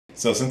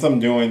So since I'm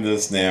doing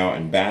this now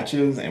in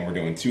batches and we're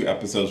doing 2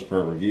 episodes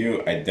per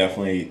review, I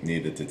definitely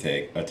needed to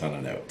take a ton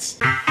of notes.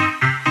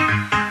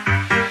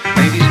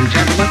 Ladies and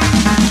gentlemen.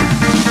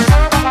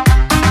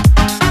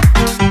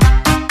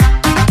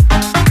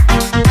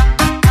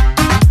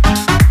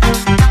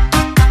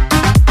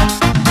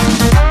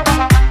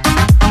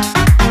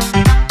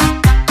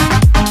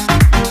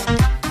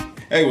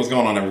 Hey, what's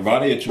going on,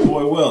 everybody? It's your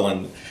boy Will,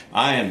 and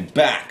I am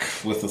back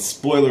with a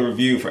spoiler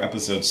review for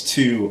episodes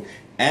 2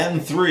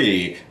 and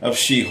 3 of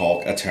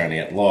Shehulk, Attorney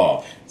at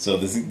Law. So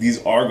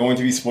these are going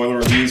to be spoiler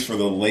reviews for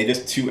the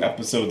latest 2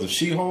 episodes of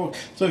Shehulk.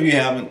 So if you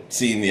haven't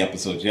seen the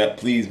episodes yet,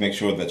 please make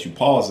sure that you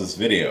pause this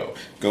video,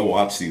 go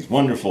watch these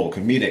wonderful,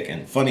 comedic,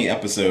 and funny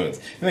episodes,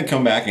 and then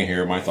come back and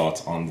hear my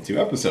thoughts on the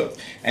 2 episodes.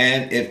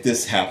 And if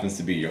this happens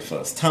to be your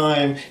first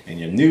time, and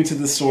you're new to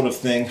this sort of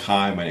thing,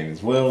 hi, my name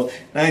is Will,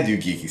 and I do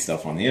geeky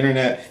stuff on the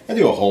internet. I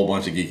do a whole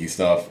bunch of geeky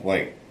stuff,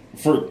 like,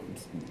 for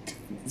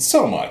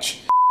so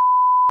much.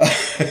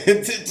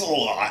 It's a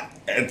lot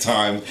at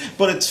times,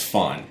 but it's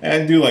fun. And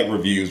I do like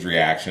reviews,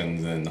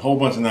 reactions, and a whole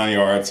bunch of 9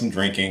 yards, some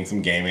drinking,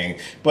 some gaming,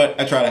 but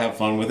I try to have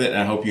fun with it, and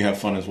I hope you have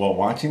fun as well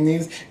watching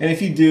these. And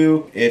if you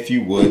do, if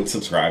you would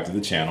subscribe to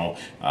the channel,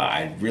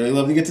 I'd really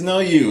love to get to know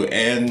you,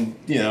 and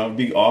you know, it'd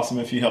be awesome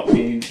if you help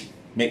me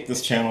make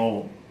this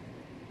channel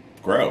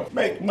grow.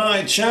 Make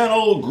my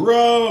channel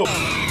grow!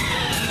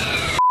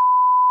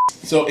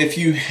 So if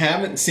you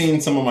haven't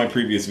seen some of my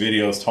previous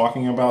videos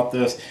talking about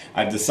this,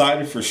 I've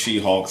decided for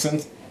Shehulk,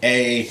 since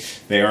they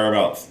are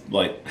about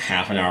like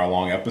half an hour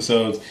long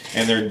episodes,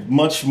 and they're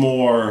much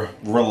more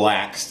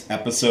relaxed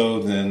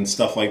episodes and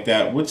stuff like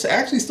that, which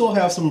actually still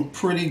have some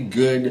pretty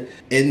good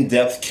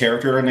in-depth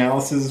character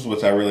analysis,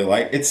 which I really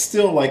like. It's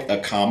still like a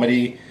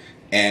comedy,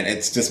 and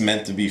it's just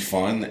meant to be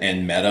fun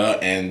and meta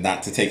and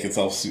not to take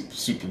itself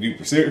super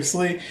duper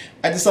seriously.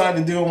 I decided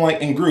to do them like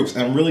in groups,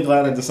 and I'm really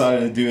glad I decided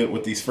to do it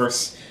with these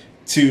first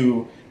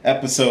 2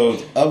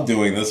 episodes of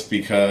doing this,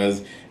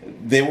 because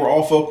they were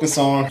all focused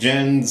on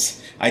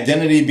Jen's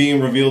identity being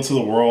revealed to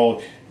the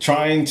world,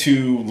 trying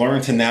to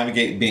learn to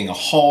navigate being a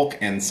Hulk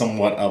and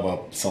somewhat of a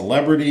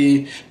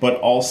celebrity, but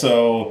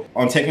also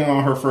on taking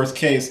on her first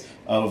case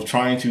of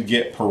trying to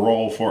get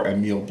parole for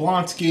Emil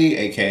Blonsky,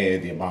 aka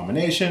the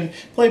Abomination,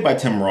 played by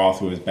Tim Roth,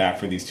 who is back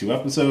for these 2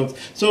 episodes.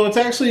 So it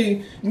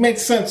actually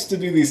makes sense to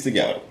do these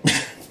together.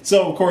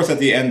 So of course at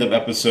the end of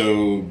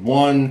episode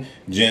 1,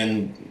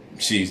 Jen,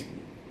 she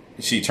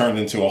turned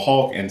into a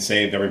Hulk and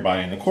saved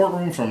everybody in the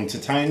courtroom from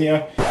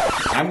Titania.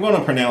 I'm going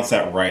to pronounce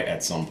that right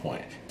at some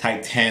point.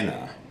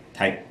 Titania.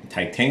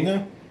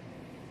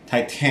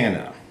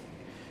 Titania?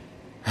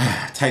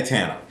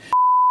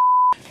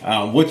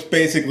 Which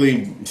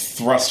basically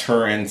thrust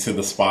her into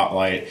the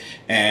spotlight,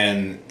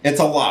 and it's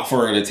a lot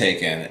for her to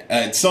take in.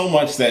 It's so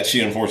much that she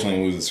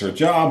unfortunately loses her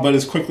job, but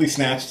is quickly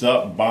snatched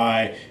up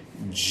by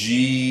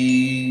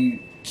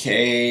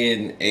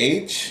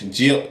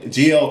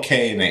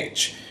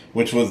GLK&H,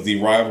 which was the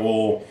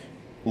rival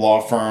law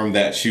firm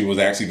that she was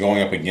actually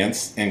going up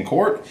against in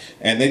court,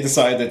 and they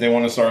decided that they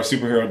want to start a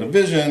superhero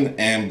division,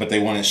 but they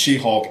wanted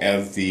Shehulk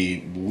as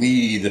the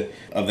lead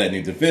of that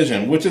new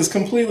division, which is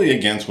completely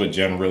against what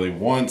Jen really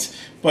wants,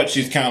 but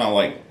she's kind of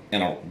like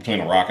between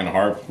a rock and a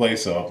hard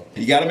place, so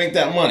you got to make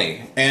that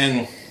money.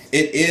 And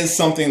it is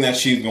something that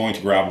she's going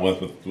to grapple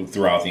with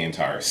throughout the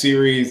entire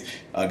series,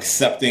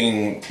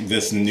 accepting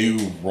this new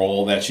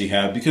role that she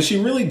has, because she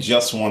really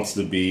just wants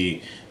to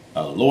be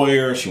a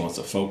lawyer. She wants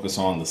to focus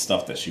on the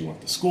stuff that she went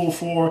to school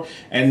for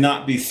and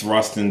not be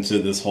thrust into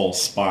this whole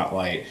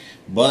spotlight.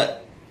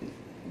 But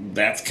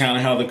that's kind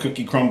of how the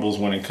cookie crumbles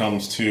when it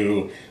comes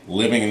to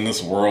living in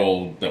this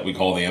world that we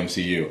call the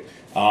MCU.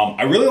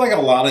 I really like a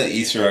lot of the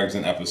Easter eggs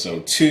in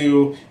episode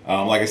 2.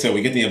 Like I said,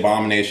 we get the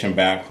Abomination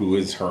back, who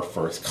is her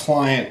first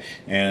client,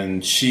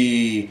 and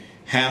she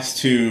has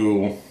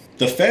to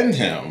defend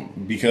him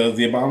because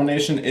the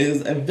Abomination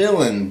is a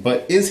villain.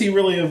 But is he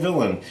really a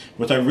villain?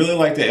 Which I really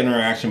like the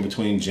interaction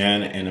between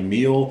Jen and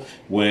Emil,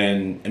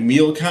 when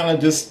Emil kind of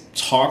just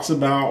talks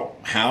about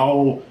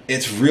how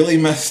it's really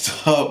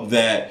messed up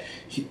that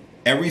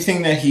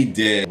everything that he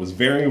did was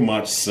very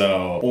much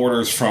so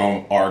orders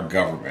from our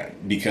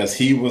government, because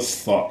he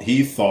thought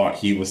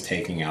he was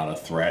taking out a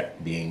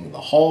threat, being the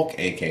Hulk,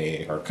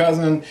 aka her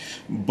cousin,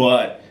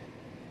 but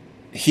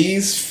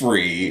he's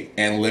free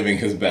and living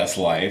his best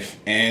life,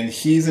 and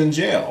he's in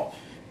jail.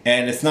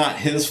 And it's not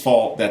his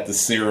fault that the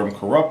serum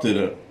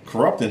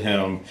corrupted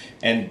him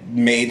and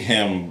made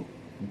him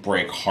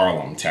break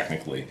Harlem,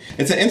 technically.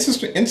 It's an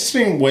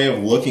interesting way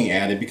of looking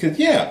at it, because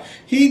yeah,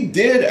 he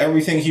did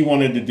everything he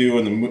wanted to do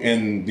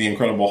in the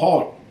Incredible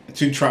Hulk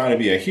to try to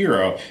be a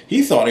hero.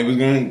 He thought he was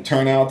going to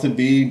turn out to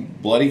be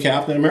bloody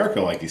Captain America,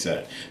 like he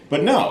said.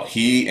 But no,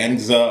 he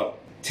ends up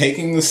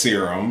taking the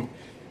serum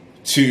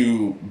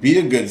to be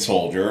a good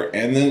soldier,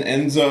 and then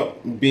ends up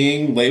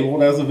being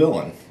labeled as a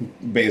villain,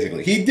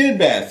 basically. He did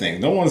bad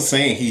things. No one's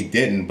saying he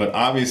didn't, but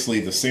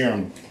obviously the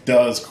serum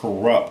does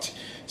corrupt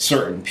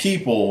certain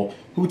people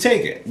who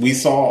take it. We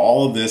saw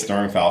all of this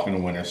during Falcon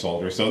and Winter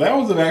Soldier, so that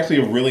was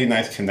actually a really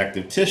nice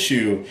connective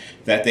tissue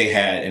that they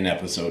had in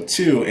episode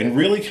 2, and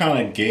really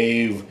kind of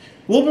gave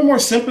a little bit more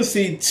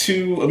sympathy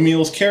to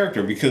Emil's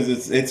character,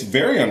 because it's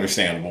very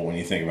understandable when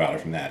you think about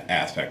it from that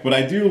aspect. But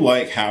I do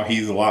like how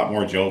he's a lot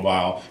more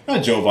jovial,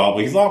 not jovial,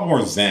 but he's a lot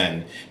more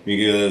zen,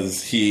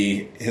 because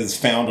he has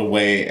found a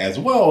way as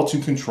well to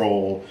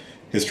control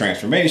his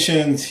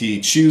transformations.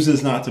 He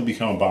chooses not to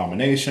become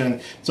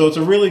Abomination. So it's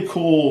a really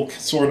cool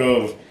sort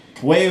of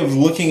way of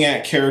looking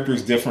at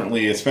characters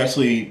differently,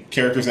 especially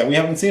characters that we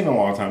haven't seen in a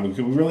long time,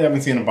 because we really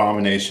haven't seen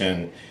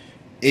Abomination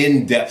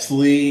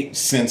in-depthly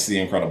since The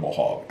Incredible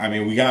Hulk. I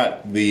mean, we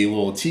got the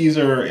little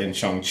teaser in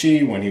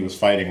Shang-Chi when he was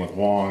fighting with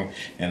Wong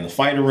in the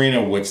fight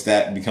arena, which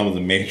that becomes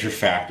a major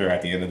factor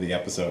at the end of the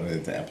episode and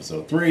into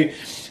episode 3.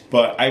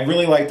 But I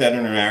really like that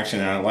interaction,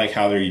 and I like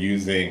how they're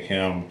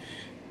using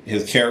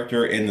his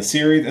character in the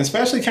series, and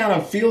especially kind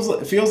of feels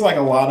like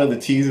a lot of the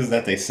teases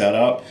that they set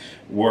up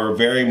were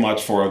very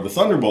much for the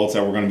Thunderbolts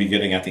that we're going to be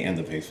getting at the end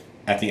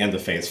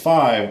of Phase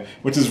 5,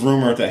 which is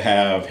rumored to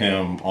have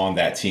him on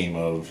that team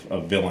of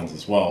villains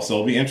as well. So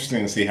it'll be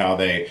interesting to see how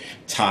they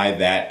tie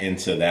that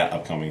into that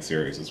upcoming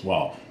series as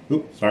well.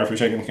 Oops, sorry for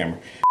shaking the camera.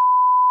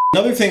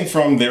 Another thing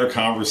from their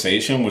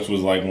conversation, which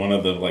was like one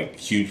of the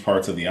huge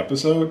parts of the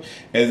episode,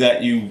 is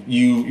that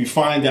you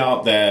find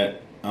out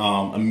that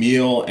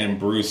Emil and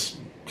Bruce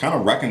kind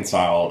of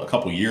reconciled a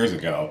couple years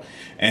ago,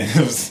 and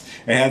it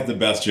had the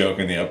best joke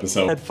in the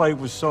episode. That fight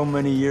was so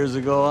many years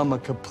ago. I'm a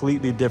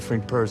completely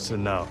different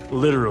person now,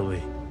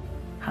 literally.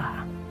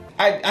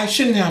 I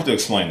shouldn't have to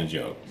explain the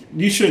joke.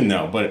 You should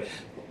know, but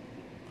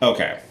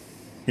okay,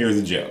 here's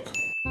the joke.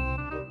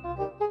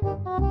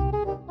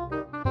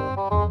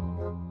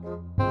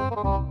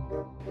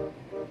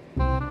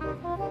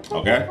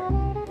 Okay,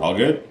 all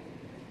good?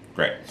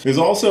 Great. There's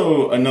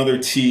also another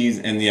tease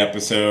in the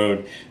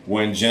episode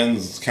when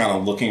Jen's kind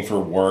of looking for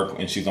work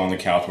and she's on the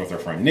couch with her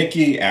friend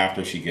Nikki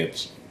after she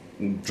gets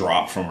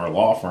dropped from her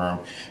law firm,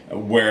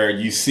 where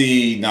you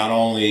see not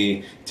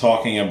only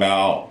talking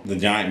about the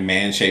giant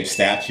man-shaped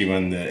statue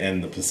in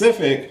the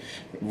Pacific,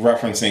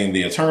 referencing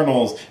the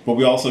Eternals, but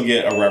we also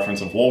get a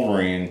reference of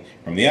Wolverine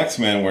from the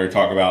X-Men, where we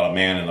talk about a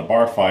man in a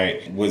bar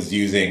fight was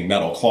using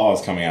metal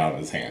claws coming out of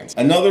his hands.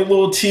 Another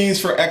little tease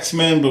for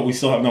X-Men, but we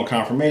still have no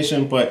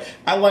confirmation. But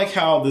I like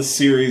how this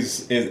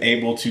series is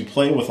able to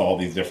play with all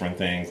these different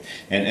things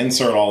and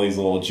insert all these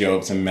little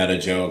jokes and meta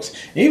jokes,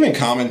 and even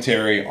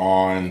commentary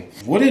on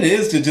what it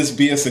is to just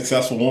be a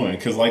successful woman.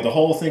 Because like the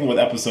whole thing with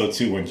episode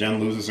 2, when Jen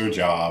loses her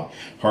job,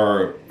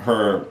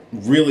 her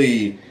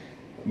really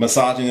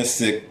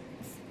misogynistic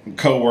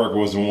co-worker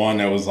was the one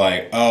that was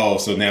like, oh,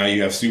 so now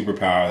you have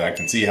superpowers. I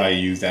can see how you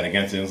use that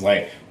against it. It's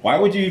like, why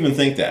would you even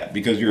think that?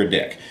 Because you're a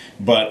dick.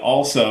 But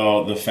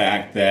also the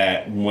fact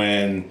that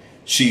when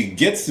she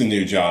gets the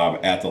new job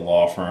at the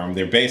law firm,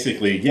 they're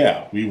basically,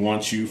 yeah, we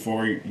want you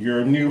for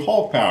your new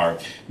Hulk power.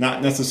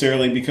 Not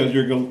necessarily because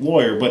you're a good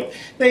lawyer, but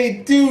they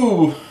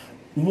do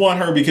want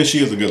her because she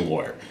is a good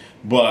lawyer.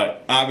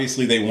 But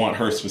obviously they want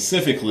her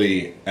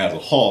specifically as a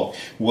Hulk,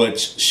 which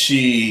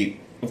she,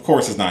 of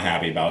course, is not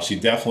happy about. She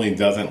definitely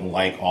doesn't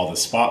like all the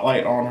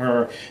spotlight on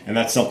her, and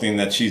that's something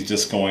that she's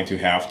just going to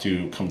have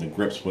to come to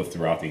grips with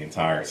throughout the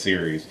entire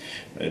series,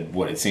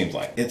 what it seems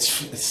like. It's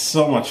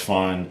so much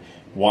fun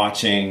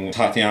watching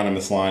Tatiana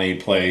Maslany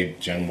play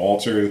Jen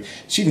Walters.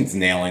 She's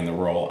nailing the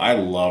role. I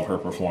love her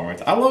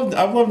performance. I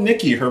love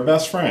Nikki, her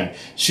best friend.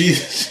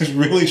 She's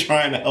really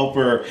trying to help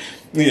her,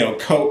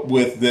 cope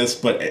with this,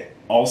 but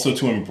also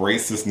to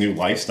embrace this new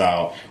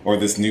lifestyle or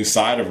this new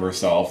side of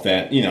herself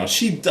that,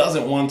 she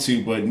doesn't want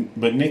to,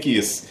 but Nikki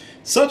is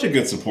such a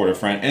good supportive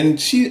friend.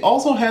 And she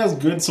also has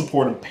good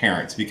supportive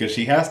parents, because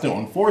she has to,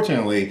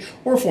 unfortunately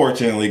or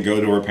fortunately, go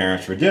to her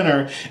parents for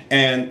dinner.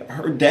 And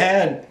her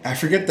dad, I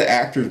forget the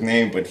actor's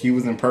name, but he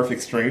was in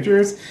Perfect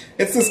Strangers.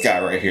 It's this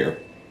guy right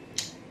here.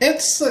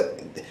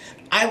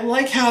 I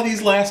like how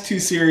these last 2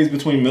 series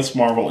between Ms.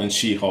 Marvel and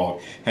She-Hulk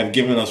have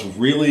given us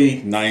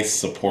really nice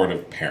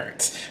supportive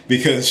parents,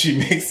 because she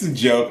makes the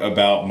joke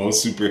about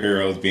most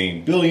superheroes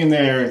being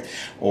billionaires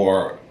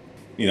or,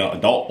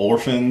 adult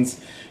orphans.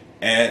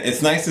 And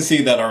it's nice to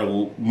see that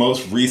our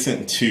most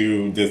recent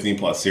 2 Disney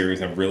Plus series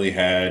have really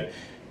had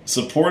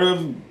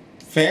supportive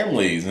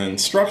families and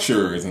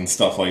structures and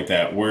stuff like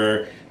that,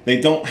 where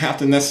they don't have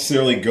to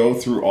necessarily go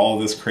through all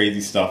this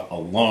crazy stuff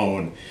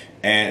alone.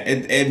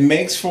 And it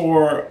makes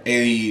for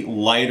a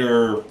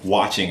lighter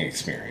watching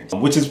experience,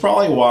 which is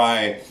probably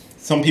why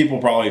some people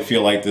probably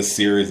feel like this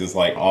series is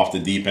like off the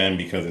deep end,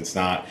 because it's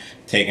not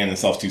taking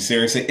itself too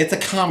seriously. It's a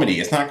comedy.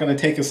 It's not going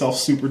to take itself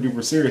super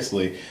duper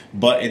seriously,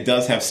 but it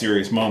does have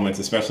serious moments,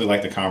 especially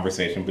like the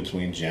conversation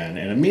between Jen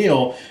and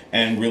Emil,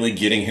 and really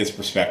getting his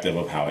perspective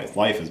of how his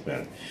life has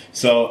been.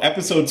 So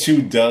episode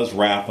 2 does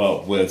wrap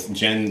up with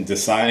Jen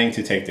deciding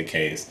to take the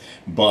case,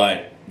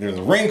 but there's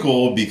a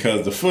wrinkle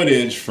because the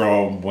footage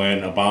from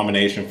when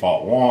Abomination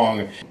fought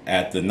Wong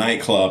at the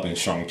nightclub in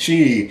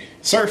Shang-Chi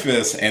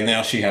surfaced, and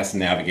now she has to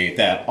navigate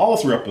that all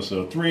through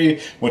episode 3,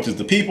 which is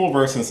the People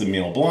versus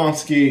Emil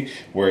Blonsky,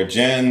 where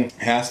Jen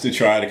has to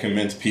try to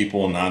convince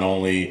people not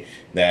only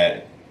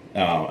that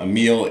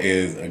Emil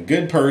is a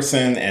good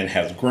person and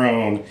has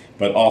grown,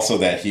 but also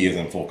that he is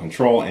in full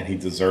control and he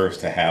deserves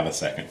to have a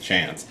second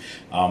chance.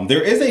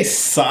 There is a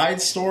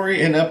side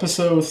story in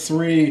episode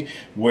 3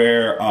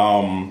 where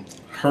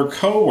her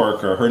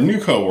new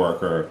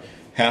co-worker,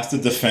 has to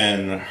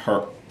defend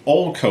her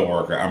old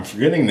co-worker. I'm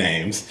forgetting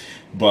names,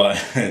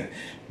 but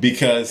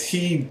because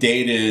he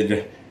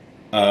dated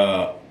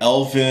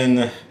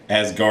elven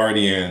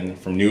Asgardian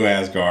from New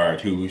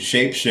Asgard who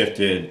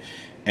shapeshifted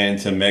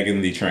into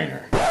Megan the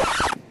Trainer.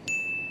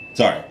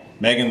 Sorry,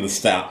 Megan the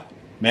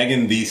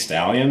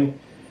Stallion.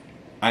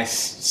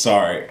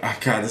 Sorry. Oh,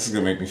 God, this is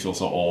gonna make me feel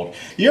so old.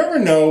 You ever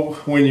know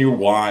when you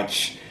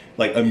watch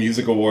like a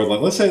music award,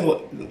 like let's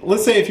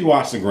say if you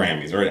watch the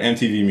Grammys or an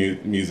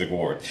MTV Music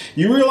Award,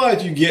 you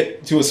realize you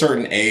get to a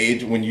certain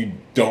age when you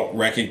don't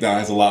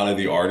recognize a lot of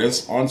the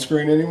artists on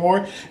screen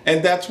anymore,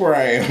 and that's where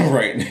I am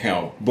right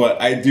now. But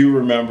I do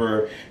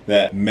remember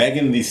that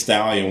Megan the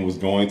Stallion was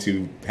going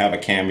to have a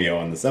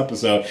cameo in this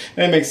episode,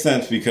 and it makes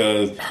sense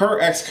because her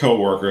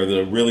ex-coworker,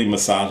 the really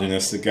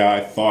misogynistic guy,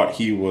 thought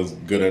he was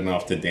good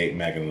enough to date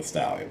Megan the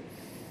Stallion.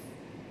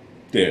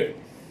 Dude,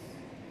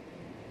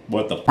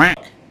 what the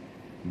fuck?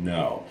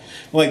 No.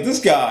 Like, this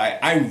guy,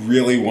 I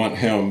really want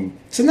him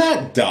to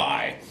not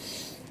die.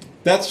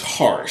 That's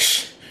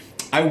harsh.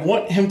 I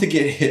want him to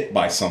get hit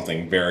by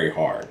something very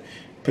hard.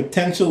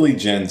 Potentially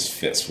Jen's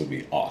fist would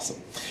be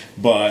awesome.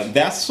 But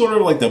that's sort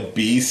of like the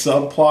B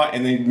subplot,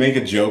 and they make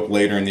a joke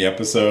later in the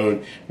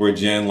episode where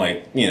Jen,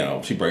 like, you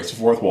know, she breaks the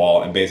fourth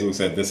wall and basically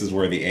said this is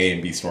where the A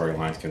and B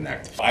storylines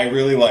connect. I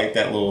really like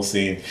that little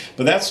scene,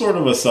 but that's sort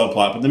of a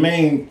subplot. But the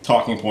main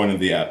talking point of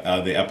the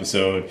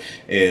episode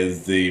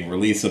is the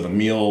release of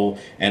Emil,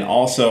 and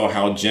also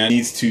how Jen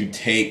needs to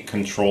take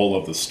control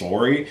of the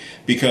story,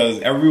 because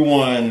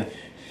everyone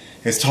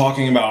is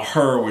talking about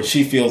her where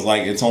she feels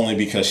like it's only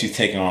because she's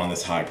taking on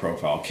this high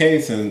profile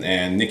case,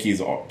 and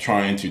Nikki's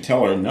trying to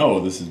tell her, no,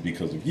 this is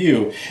because of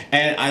you.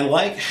 And I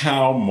like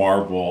how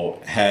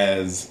Marvel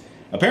has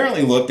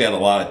apparently looked at a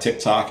lot of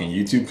TikTok and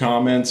YouTube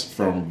comments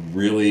from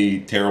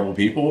really terrible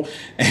people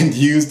and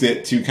used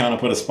it to kind of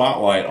put a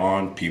spotlight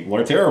on people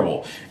are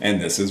terrible, and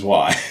this is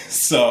why.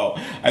 So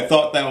I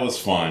thought that was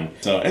fun.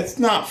 So it's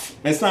not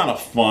a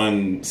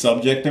fun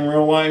subject in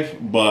real life,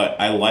 but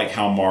I like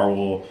how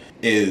Marvel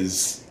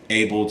is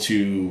able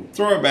to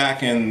throw it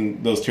back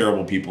in those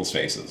terrible people's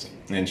faces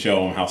and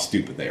show them how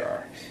stupid they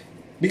are.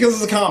 Because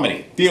it's a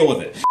comedy. Deal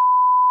with it.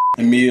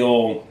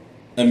 Emil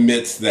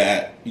admits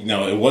that, you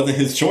know, it wasn't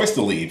his choice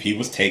to leave. He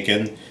was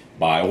taken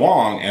by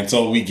Wong. And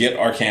so we get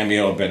our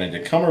cameo of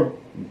Benedict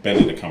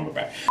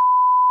Cumberbatch.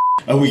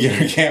 We get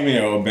our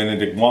cameo of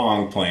Benedict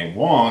Wong playing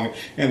Wong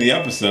in the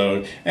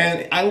episode.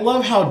 And I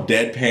love how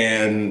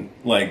deadpan,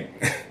 like...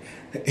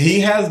 He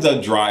has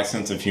the dry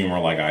sense of humor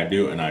like I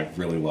do, and I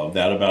really love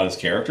that about his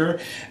character.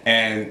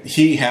 And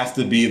he has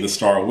to be the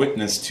star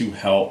witness to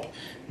help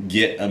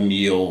get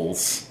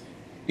Emil's,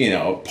 you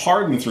know,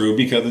 pardon through,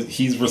 because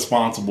he's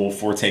responsible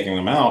for taking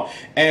them out.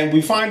 And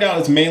we find out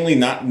it's mainly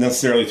not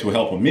necessarily to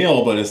help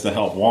Emil, but it's to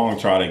help Wong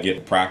try to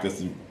get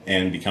practice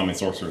and becoming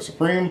Sorcerer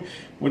Supreme,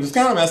 which is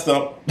kind of messed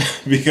up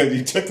because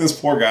you took this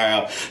poor guy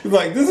out.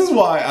 Like, this is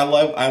why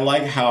I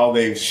like how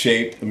they've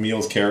shaped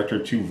Emil's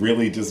character to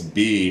really just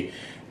be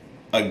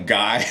a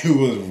guy who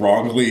was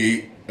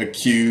wrongly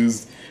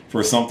accused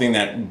for something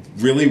that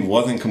really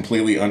wasn't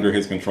completely under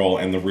his control,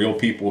 and the real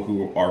people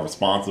who are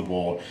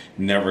responsible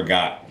never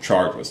got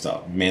charged with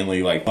stuff.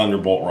 Mainly, like,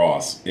 Thunderbolt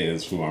Ross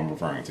is who I'm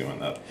referring to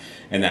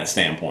in that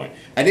standpoint.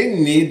 I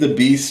didn't need the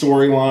B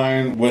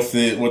storyline with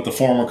the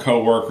former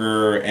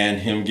coworker and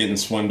him getting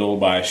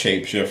swindled by a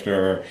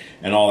shapeshifter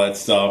and all that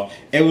stuff.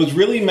 It was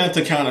really meant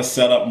to kind of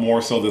set up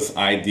more so this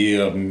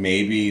idea of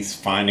maybe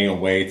finding a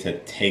way to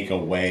take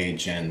away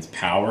Jen's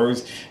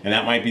powers, and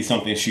that might be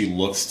something she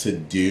looks to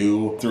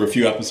do through a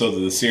few episodes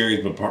of the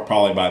series, but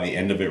probably by the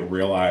end of it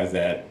realize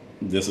that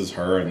this is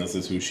her and this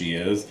is who she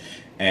is,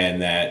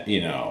 and that,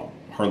 you know,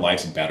 her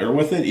life's better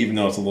with it, even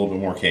though it's a little bit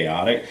more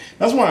chaotic.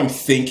 That's what I'm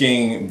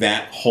thinking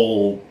that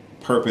whole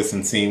purpose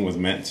and scene was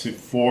meant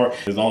for.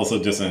 It's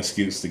also just an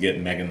excuse to get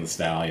Megan the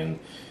Stallion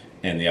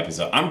in the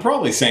episode. I'm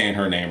probably saying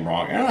her name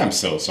wrong, and I'm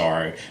so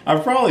sorry.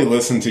 I've probably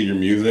listened to your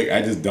music,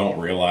 I just don't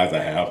realize I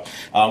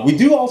have. We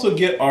do also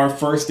get our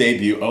first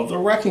debut of the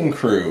Wrecking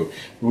Crew,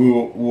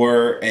 who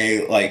were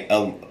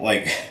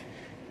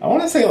I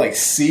want to say like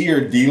C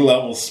or D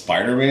level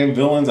Spider-Man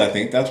villains. I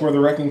think that's where the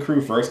Wrecking Crew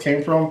first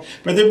came from.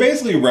 But they're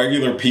basically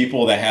regular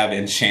people that have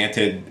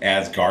enchanted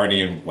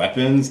Asgardian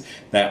weapons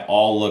that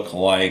all look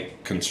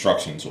like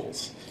construction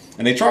tools.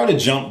 And they try to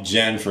jump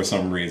Jen for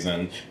some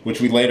reason,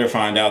 which we later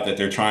find out that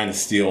they're trying to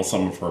steal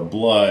some of her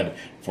blood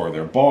for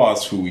their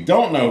boss, who we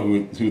don't know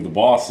who the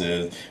boss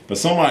is, but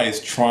somebody's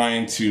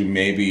trying to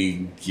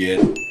maybe get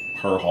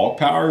her Hulk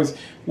powers,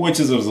 which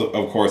is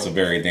of course a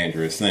very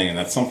dangerous thing, and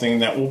that's something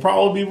that will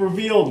probably be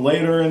revealed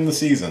later in the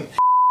season.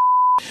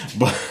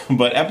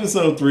 But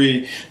episode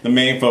 3, the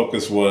main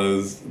focus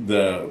was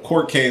the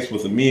court case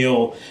with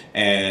Emil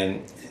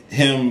and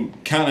him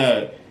kind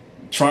of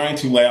trying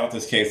to lay out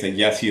this case that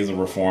yes, he is a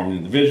reformed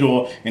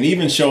individual, and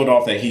even showed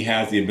off that he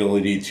has the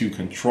ability to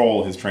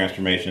control his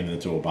transformation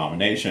into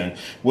Abomination,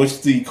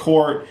 which the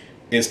court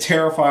is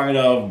terrified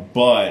of,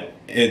 but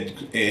it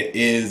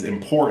is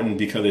important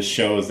because it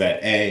shows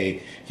that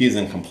A, he is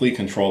in complete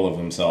control of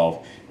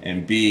himself,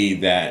 and B,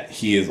 that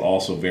he is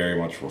also very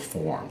much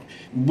reformed.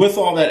 With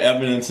all that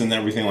evidence and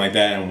everything like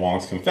that, and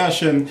Wong's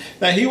confession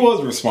that he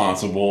was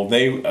responsible,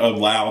 they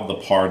allowed the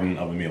pardon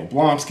of Emil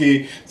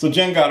Blonsky. So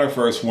Jen got her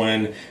first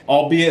win,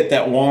 albeit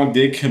that Wong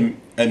did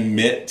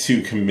admit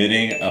to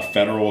committing a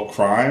federal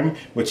crime,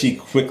 which he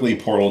quickly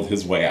portaled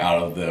his way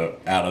out of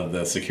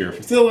the secure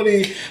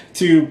facility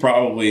to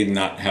probably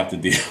not have to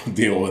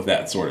deal with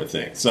that sort of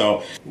thing.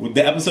 So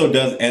the episode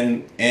does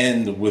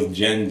end with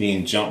Jen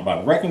being jumped by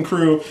the wrecking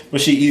crew,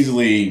 but she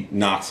easily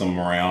knocks him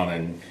around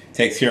and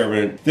takes care of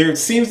it. There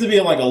seems to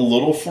be like a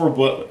little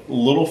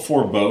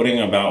foreboding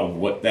about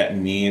what that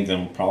means,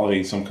 and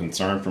probably some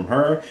concern from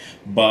her,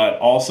 but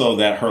also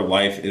that her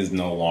life is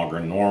no longer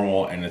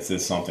normal, and it's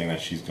just something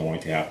that she's going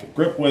to have to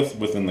grip with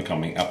within the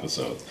coming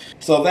episodes.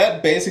 So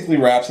that basically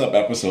wraps up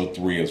episode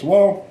 3 as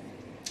well.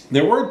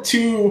 There were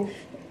two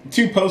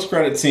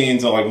post-credit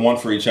scenes, like one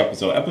for each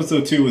episode.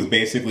 Episode 2 was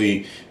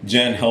basically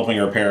Jen helping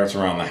her parents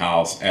around the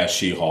house as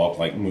Shehulk,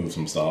 like move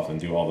some stuff and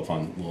do all the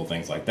fun little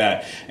things like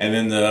that. And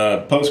then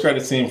the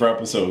post-credit scene for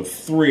episode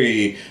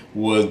 3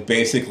 was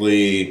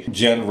basically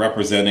Jen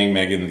representing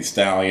Megan Thee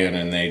Stallion,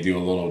 and they do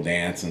a little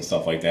dance and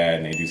stuff like that,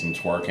 and they do some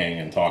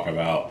twerking and talk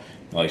about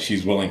like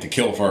she's willing to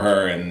kill for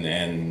her,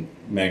 and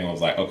Megan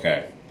was like,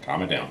 okay,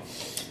 calm it down.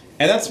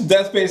 And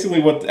that's basically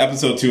what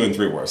episode 2 and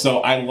 3 were. So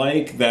I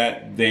like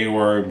that they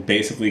were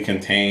basically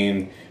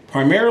contained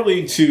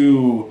primarily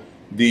to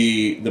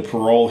the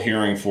parole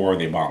hearing for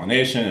the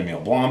Abomination, Emil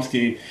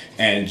Blonsky,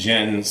 and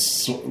Jen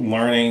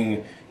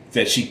learning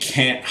that she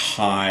can't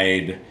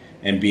hide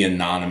and be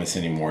anonymous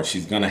anymore.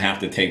 She's going to have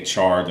to take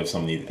charge of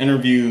some of these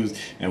interviews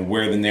and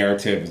where the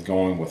narrative is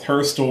going with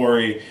her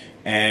story,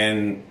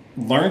 and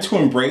learn to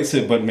embrace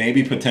it, but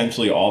maybe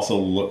potentially also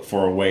look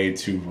for a way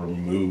to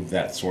remove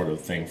that sort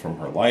of thing from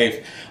her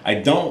life. I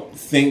don't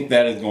think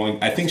that is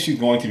going, I think she's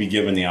going to be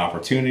given the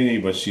opportunity,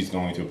 but she's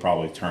going to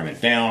probably turn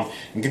it down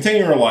and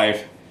continue her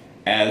life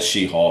as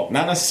She-Hulk.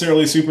 Not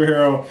necessarily a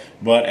superhero,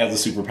 but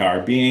as a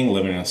superpowered being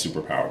living in a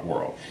superpowered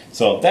world.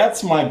 So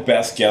that's my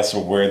best guess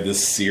of where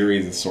this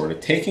series is sort of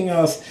taking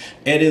us.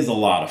 It is a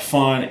lot of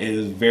fun. It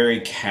is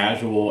very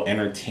casual,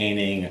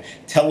 entertaining,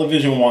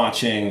 television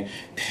watching.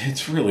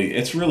 It's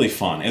really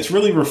fun. It's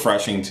really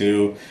refreshing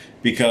too,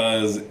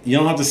 because you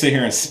don't have to sit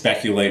here and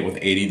speculate with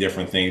 80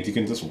 different things. You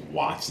can just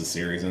watch the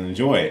series and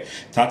enjoy it.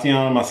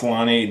 Tatiana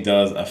Maslany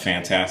does a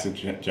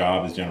fantastic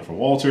job as Jennifer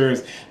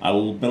Walters.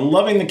 I've been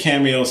loving the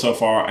cameo so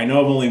far. I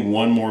know of only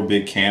one more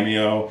big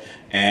cameo,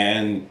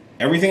 and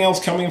everything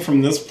else coming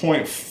from this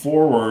point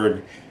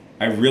forward,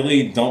 I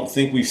really don't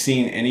think we've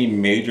seen any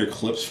major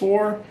clips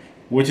for,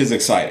 which is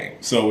exciting.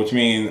 So, which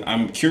means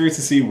I'm curious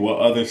to see what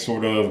other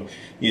sort of,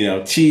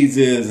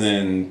 teases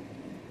and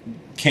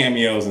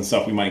cameos and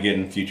stuff we might get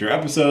in future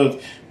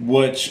episodes,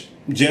 which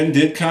Jen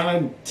did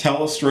kind of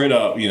tell us straight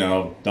up,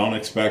 don't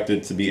expect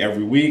it to be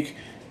every week.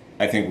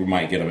 I think we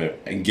might get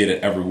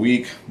it every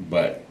week,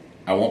 but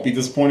I won't be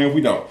disappointed if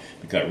we don't,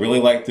 because I really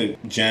like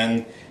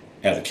Jen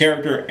as a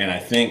character, and I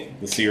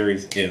think the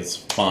series is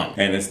fun.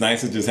 And it's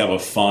nice to just have a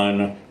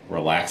fun,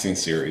 relaxing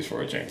series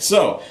for a change.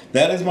 So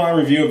that is my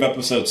review of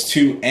episodes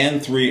 2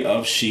 and 3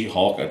 of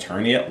She-Hulk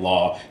Attorney at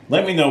Law.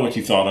 Let me know what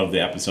you thought of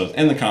the episodes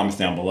in the comments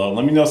down below.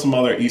 Let me know some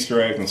other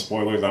Easter eggs and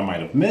spoilers I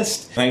might have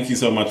missed. Thank you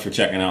so much for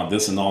checking out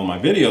this and all my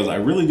videos. I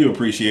really do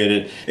appreciate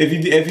it. If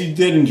you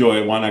did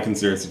enjoy it, why not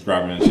consider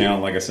subscribing to the channel?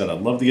 Like I said,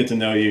 I'd love to get to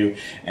know you,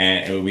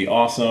 and it would be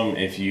awesome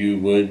if you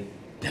would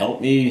help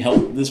me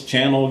help this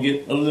channel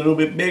get a little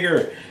bit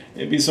bigger.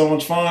 It'd be so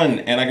much fun,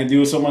 and I could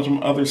do so much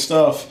other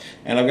stuff.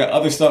 And I've got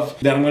other stuff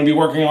that I'm going to be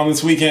working on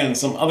this weekend,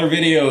 some other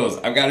videos.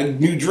 I've got a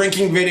new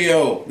drinking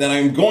video that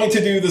I'm going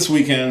to do this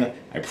weekend,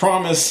 I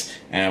promise,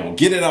 and we'll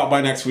get it out by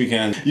next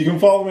weekend. You can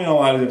follow me on a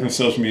lot of different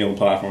social media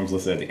platforms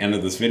listed at the end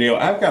of this video.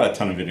 I've got a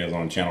ton of videos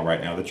on the channel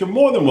right now that you're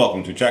more than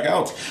welcome to check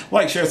out.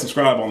 Like, share,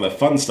 subscribe, all that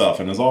fun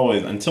stuff. And as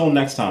always, until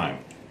next time,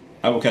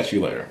 I will catch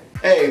you later.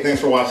 Hey, thanks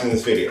for watching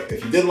this video.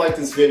 If you did like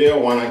this video,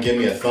 why not give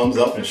me a thumbs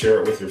up and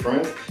share it with your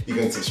friends? You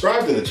can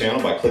subscribe to the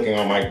channel by clicking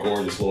on my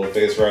gorgeous little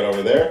face right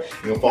over there.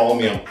 You can follow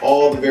me on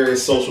all the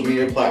various social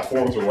media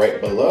platforms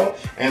right below.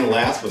 And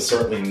last but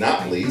certainly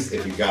not least,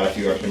 if you've got a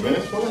few extra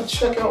minutes, why not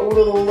check out one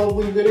of the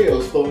lovely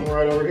videos floating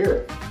right over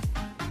here.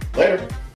 Later.